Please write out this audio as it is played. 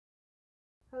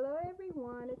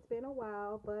been a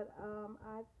while, but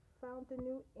I've found a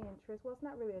new interest. Well, it's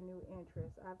not really a new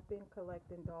interest. I've been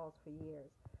collecting dolls for years.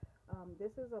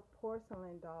 This is a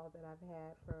porcelain doll that I've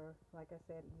had for, like I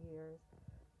said, years.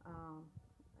 Um,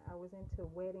 I was into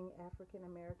wedding African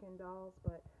American dolls,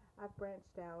 but I've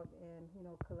branched out and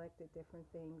collected different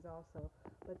things also.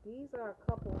 But these are a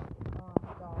couple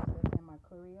dolls that's in my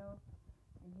curio,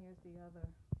 and here's the other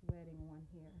wedding one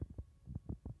here.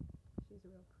 She's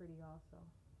real pretty also.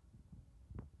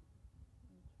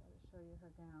 Let me try to show you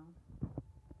her gown.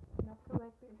 And I've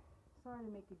collected. Sorry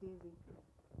to make you dizzy.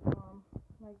 Um,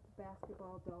 like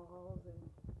basketball dolls and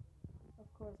of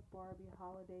course Barbie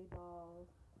holiday dolls.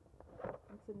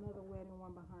 It's another wedding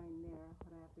one behind there,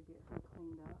 but I have to get her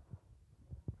cleaned up.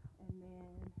 And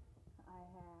then I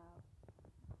have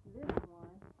this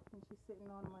one, and she's sitting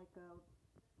on like a,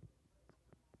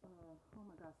 oh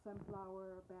my God,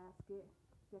 sunflower basket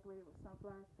decorated with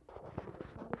sunflowers.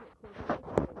 I'm gonna try to get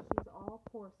closer. She's all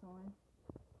porcelain.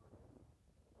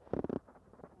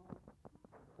 And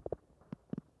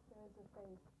there's her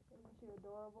face. Isn't she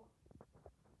adorable?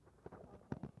 Okay.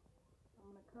 I'm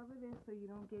gonna cover this so you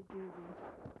don't get dizzy.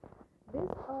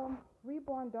 This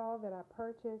Reborn doll that I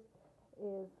purchased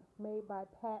is made by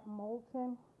Pat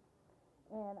Moulton,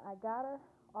 and I got her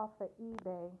off of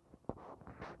eBay.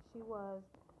 She was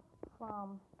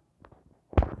from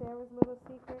Sarah's Little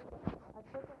Secret. I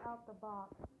took her out the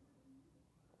box,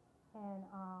 and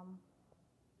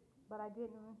but I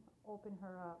didn't open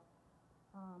her up.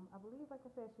 I believe, like I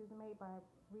said, she was made by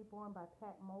Reborn by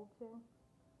Pat Moulton.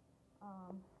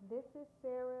 This is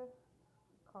Sarah's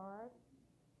card.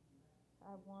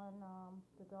 I won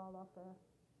the doll off of,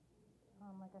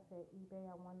 like I said, eBay.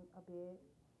 I won a bid,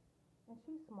 and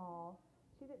she's small.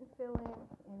 She didn't fill in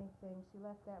anything. She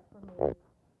left that for me,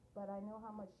 but I know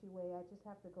how much she weighs. I just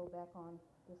have to go back on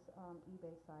this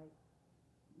eBay site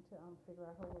to figure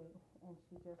out her weight, and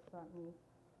she just sent me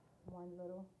one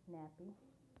little nappy.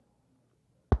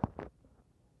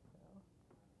 So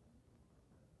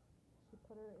she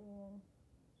put her in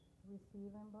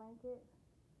receiving blanket.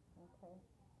 Okay.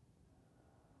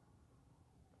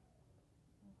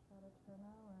 I'll try to turn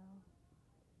her around.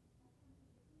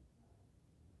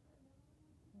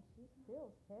 And she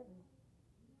feels heavy.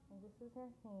 And this is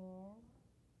her hands.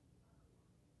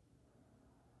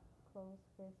 Closed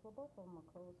fist. Well, both of them are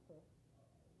closed fist.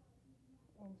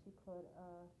 And she put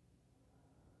oh,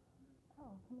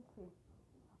 let me see.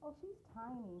 Oh, she's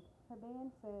tiny. Her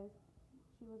band says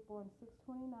she was born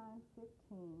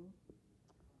 6/29/15.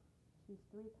 She's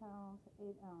 3 pounds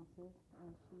 8 ounces,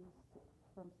 and she's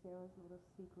from Sarah's Little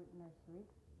Secret Nursery.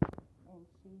 And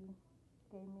she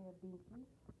gave me a binky,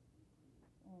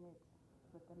 and it's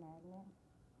with the magnet.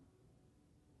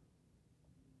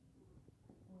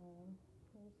 And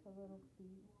here's her little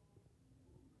feet.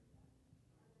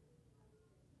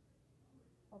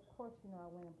 Of course, I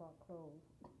went and bought clothes.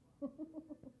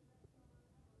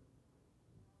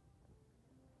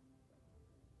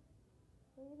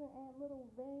 They even add little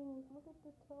veins. Look at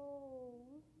the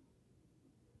toes.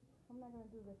 I'm not going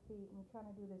to do the feet. I'm trying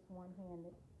to do this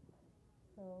one-handed.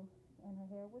 So, and her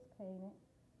hair was painted.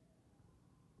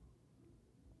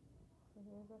 So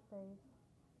here's her face.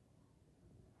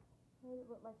 It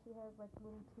looked like she has like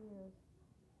little tears.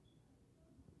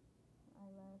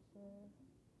 Eyelashes.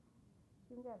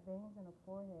 She even got veins in her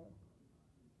forehead.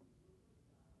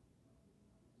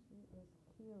 She is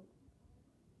cute.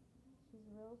 She's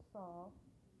real soft.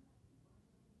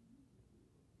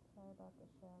 Sorry about the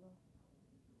shadow.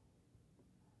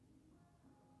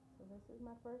 So this is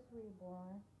my first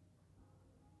Reborn.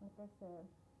 Like I said,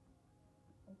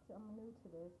 I'm new to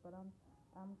this, but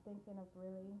I'm thinking of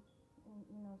really,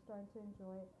 starting to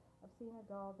enjoy it. I've seen a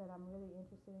doll that I'm really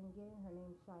interested in getting. Her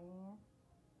name's Cheyenne.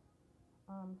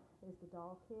 Is the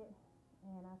doll kit,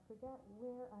 and I forgot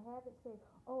where I have it saved.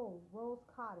 Oh, Rose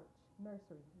Cottage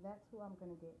Nursery. That's who I'm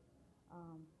gonna get.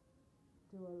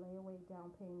 Do a layaway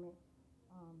down payment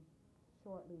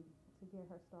shortly to get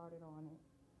her started on it.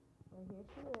 But here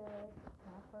she is,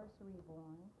 my first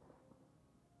Reborn.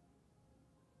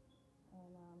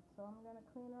 And so I'm gonna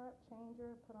clean her up, change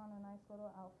her, put on a nice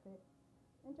little outfit,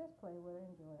 and just play with her,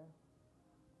 enjoy her,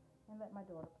 and let my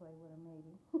daughter play with her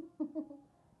maybe.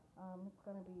 It's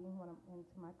going to be one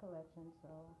into my collection, so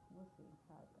we'll see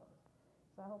how it goes.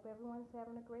 So I hope everyone's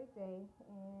having a great day,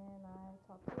 and I'll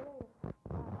talk to you later.